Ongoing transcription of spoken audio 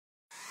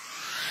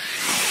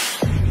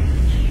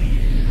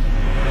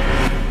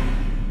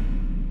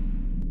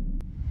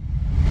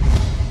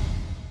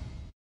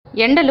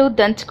ఎండలు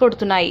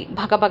దంచుకొడుతున్నాయి.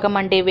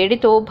 భగభగమండే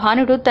వేడితో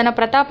భానుడు తన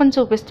ప్రతాపం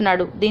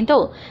చూపిస్తున్నాడు.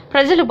 దీంతో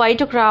ప్రజలు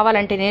బయటకు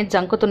రావాలంటేనే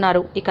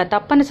జంకుతున్నారు. ఇక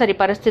తప్పనిసరి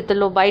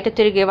పరిస్థితుల్లో బయట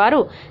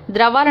తిరిగేవారు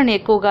ద్రవాలను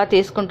ఎక్కువగా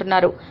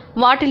తీసుకుంటున్నారు.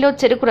 వాటిలో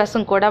చెరుకు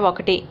రసం కూడా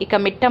ఒకటి. ఇక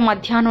మిట్ట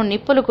మధ్యాహ్నం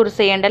నిప్పులు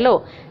కురిసే ఎండలో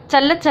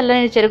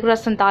చల్లని చెరుకు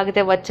రసం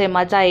తాగితే వచ్చే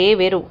మజాయే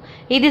వేరు.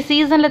 ఇది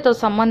సీజన్లతో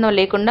సంబంధం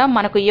లేకుండా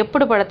మనకు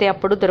ఎప్పుడు పడితే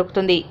అప్పుడు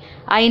దొరుకుతుంది.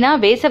 అయినా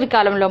వేసవి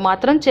కాలంలో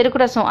మాత్రం చెరుకు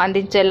రసం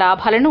అందించే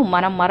లాభాలను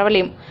మనం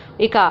మరవలేం.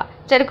 ఇక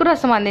చెరుకు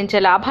రసం అందించే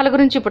లాభాల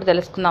గురించి ఇప్పుడు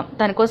తెలుసుకుందాం.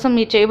 దానికోసం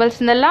మీరు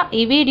చేయవలసిందల్లా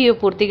ఈ వీడియో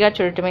పూర్తిగా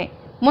చూడటమే.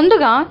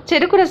 ముందుగా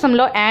చెరుకు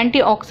రసంలో యాంటీ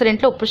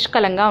ఆక్సిడెంట్లు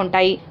పుష్కలంగా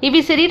ఉంటాయి.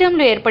 ఇవి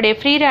శరీరంలో ఏర్పడే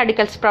ఫ్రీ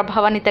రాడికల్స్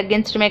ప్రభావాన్ని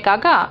తగ్గించడమే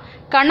కాక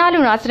కణాలు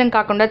నాశనం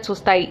కాకుండా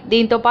చూస్తాయి.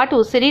 దీంతో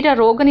పాటు శరీర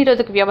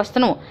రోగనిరోధక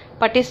వ్యవస్థను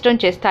పటిష్టం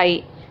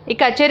చేస్తాయి.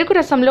 ఇక చెరుకు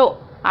రసంలో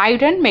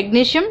ఐరన్,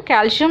 మెగ్నీషియం,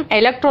 కాల్షియం,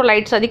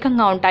 ఎలక్ట్రోలైట్స్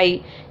అధికంగా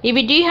ఉంటాయి.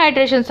 ఇవి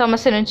డీహైడ్రేషన్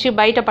సమస్య నుంచి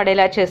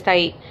బయటపడేలా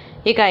చేస్తాయి.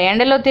 ఇక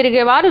ఎండలో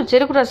తిరిగేవారు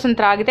చెరుకు రసం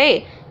త్రాగితే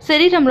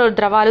శరీరంలో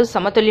ద్రవాలు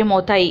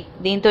సమతుల్యమవుతాయి.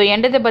 దీంతో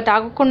ఎండ దెబ్బ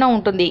తాగకుండా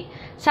ఉంటుంది.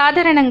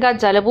 సాధారణంగా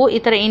జలుబు,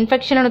 ఇతర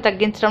ఇన్ఫెక్షన్లను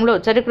తగ్గించడంలో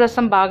చెరుకు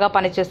రసం బాగా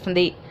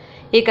పనిచేస్తుంది.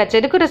 ఇక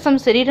చెరుకు రసం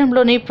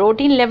శరీరంలోని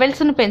ప్రోటీన్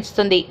లెవెల్స్ను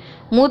పెంచుతుంది.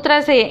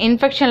 మూత్రాశయ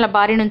ఇన్ఫెక్షన్ల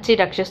బారి నుంచి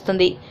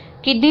రక్షిస్తుంది.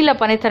 కిడ్నీల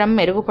పనితనం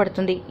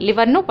మెరుగుపడుతుంది.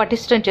 లివర్ను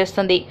పటిష్టం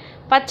చేస్తుంది.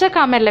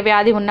 పచ్చకామెర్ల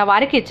వ్యాధి ఉన్న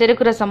వారికి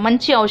చెరుకు రసం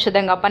మంచి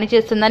ఔషధంగా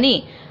పనిచేస్తుందని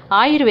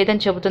ఆయుర్వేదం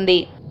చెబుతుంది.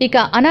 ఇక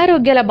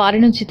అనారోగ్యాల బారి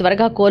నుంచి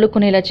త్వరగా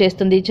కోలుకునేలా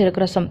చేస్తుంది చెరుకు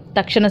రసం.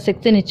 తక్షణ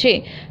శక్తినిచ్చే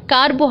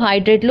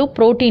కార్బోహైడ్రేట్లు,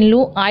 ప్రోటీన్లు,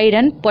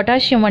 ఐరన్,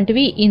 పొటాషియం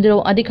వంటివి ఇందులో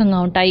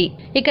అధికంగా ఉంటాయి.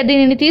 ఇక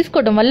దీనిని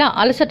తీసుకోవడం వల్ల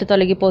అలసట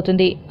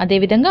తొలగిపోతుంది.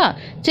 అదేవిధంగా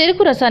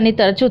చెరుకు రసాన్ని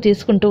తరచూ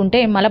తీసుకుంటూ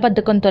ఉంటే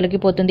మలబద్ధకం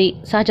తొలగిపోతుంది.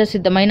 సహజ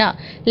సిద్ధమైన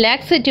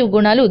లాక్సేటివ్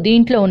గుణాలు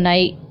దీంట్లో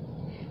ఉన్నాయి.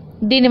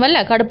 దీనివల్ల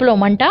కడుపులో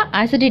మంట,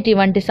 యాసిడిటీ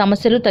వంటి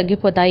సమస్యలు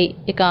తగ్గిపోతాయి.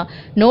 ఇక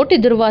నోటి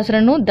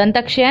దుర్వాసనను,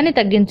 దంతక్షయాన్ని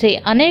తగ్గించే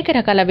అనేక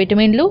రకాల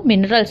విటమిన్లు,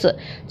 మినరల్స్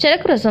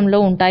చెరుకు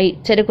రసంలో ఉంటాయి.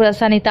 చెరుకు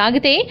రసాన్ని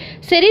తాగితే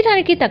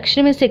శరీరానికి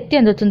తక్షణమే శక్తి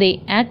అందుతుంది.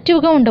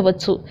 యాక్టివ్గా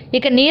ఉండవచ్చు.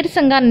 ఇక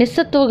నీరసంగా,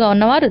 నిస్సత్తువుగా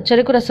ఉన్నవారు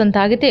చెరుకు రసం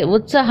తాగితే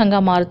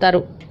ఉత్సాహంగా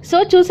మారుతారు. సో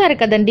చూసారు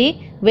కదండి,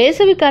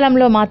 వేసవి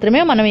కాలంలో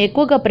మాత్రమే మనం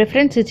ఎక్కువగా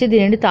ప్రిఫరెన్స్ ఇచ్చి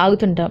దీనిని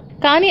తాగుతుంటాం.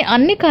 కానీ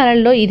అన్ని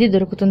కాలాల్లో ఇది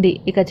దొరుకుతుంది.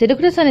 ఇక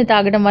చెరుకు రసాన్ని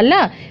తాగడం వల్ల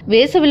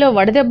వేసవిలో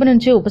వడదెబ్బ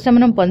నుంచి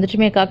ఉపశమనం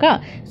పొందటమే కాక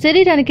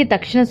శరీరానికి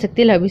తక్షణ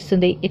శక్తి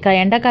లభిస్తుంది. ఇక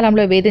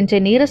ఎండాకాలంలో వేధించే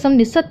నీరసం,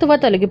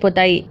 నిస్సత్తువ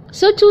తొలగిపోతాయి.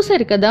 సో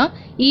చూసారు కదా,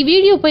 ఈ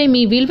వీడియోపై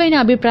మీ విలువైన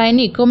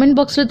అభిప్రాయాన్ని కామెంట్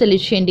బాక్స్ లో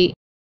తెలియజేయండి.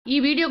 ఈ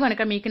వీడియో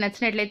కనుక మీకు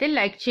నచ్చినట్లయితే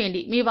లైక్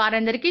చేయండి. మీ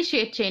వారందరికీ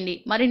షేర్ చేయండి.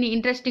 మరిన్ని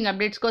ఇంట్రెస్టింగ్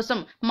అప్డేట్స్ కోసం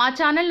మా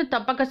ఛానల్ ను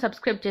తప్పక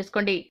సబ్స్క్రైబ్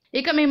చేసుకోండి.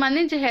 ఇక మేము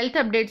అందించే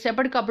హెల్త్ అప్డేట్స్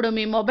ఎప్పటికప్పుడు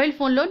మీ మొబైల్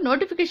ఫోన్ లో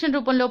నోటిఫికేషన్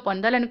రూపంలో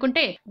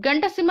పొందాలనుకుంటే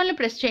గంట సింబల్ ను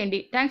ప్రెస్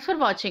చేయండి. Thanks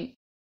for watching.